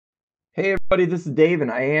Hey everybody, this is Dave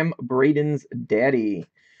and I am Braden's daddy.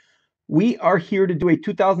 We are here to do a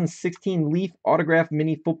 2016 Leaf Autograph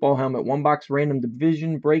Mini Football Helmet, one box random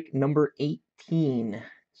division break number 18.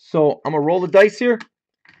 So I'm going to roll the dice here.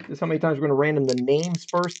 This is how many times we're going to random the names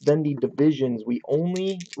first, then the divisions. We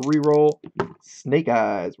only re-roll Snake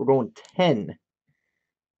Eyes. We're going 10,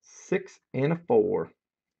 6, and a 4.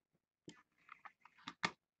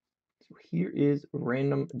 So here is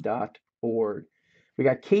random.org. We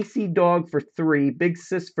got KC Dog for 3, Big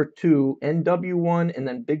Sis for 2, NW1, and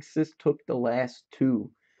then Big Sis took the last 2.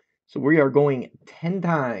 So we are going 10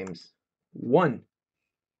 times. 1,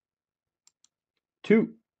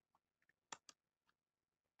 2,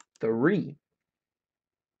 3,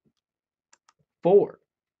 4,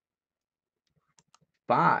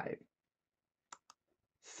 5,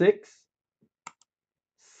 6,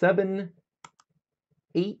 7,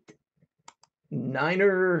 8,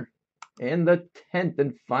 9er, and the 10th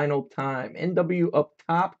and final time. NW up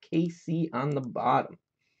top, KC on the bottom.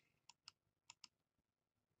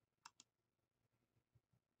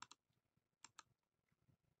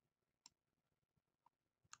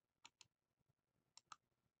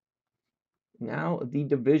 Now the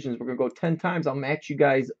divisions. We're going to go 10 times. I'll match you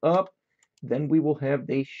guys up. Then we will have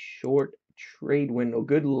a short trade window.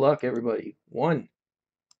 Good luck, everybody. 1,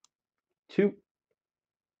 2,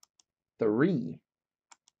 3,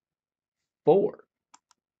 4,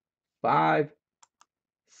 5,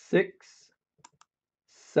 6,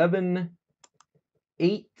 7,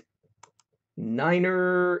 8,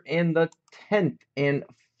 9er, and the 10th and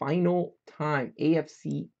final time.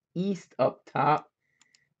 AFC East up top,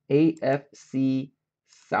 AFC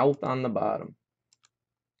South on the bottom.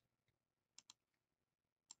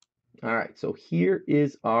 All right, so here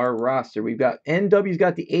is our roster. We've got NW's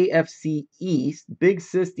got the AFC East, Big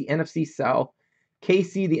Sis the NFC South,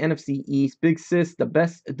 KC the NFC East, Big Sis the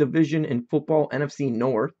best division in football, NFC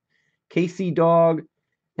North, KC Dog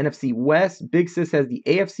NFC West, Big Sis has the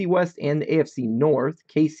AFC West and the AFC North,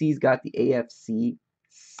 KC's got the AFC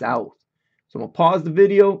South. So I'm gonna pause the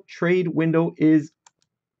video. Trade window is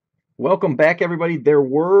welcome back, everybody. There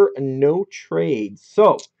were no trades,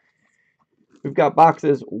 so we've got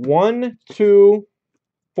boxes 1, 2,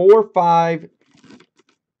 4, 5,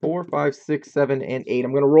 6, 7, and 8.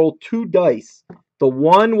 I'm going to roll 2 dice. The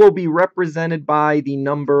 1 will be represented by the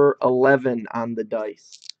number 11 on the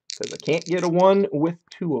dice, because I can't get a 1 with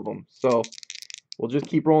 2 of them. So we'll just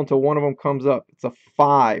keep rolling until one of them comes up. It's a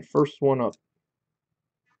 5. First one up.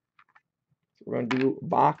 So we're going to do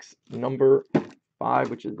box number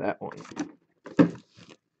 5, which is that one.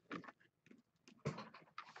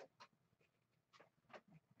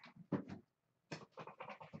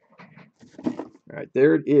 All right,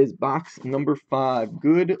 there it is, box number 5.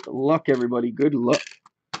 Good luck, everybody. Good luck.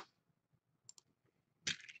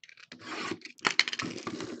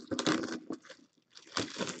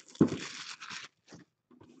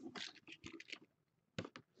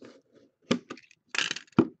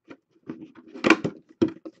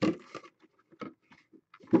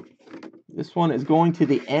 This one is going to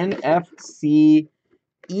the NFC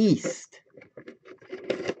East.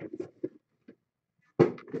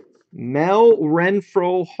 Mel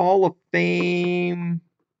Renfro, Hall of Fame.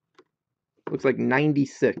 Looks like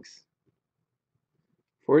 96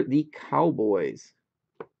 for the Cowboys.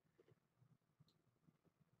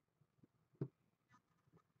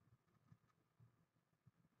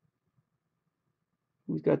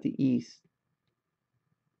 Who's got the East?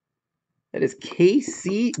 That is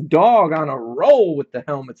KC Dog on a roll with the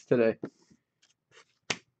helmets today.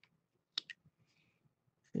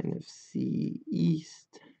 NFC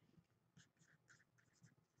East.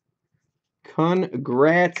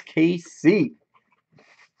 Congrats, KC.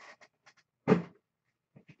 All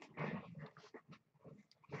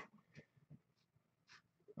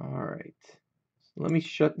right. So let me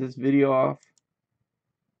shut this video off.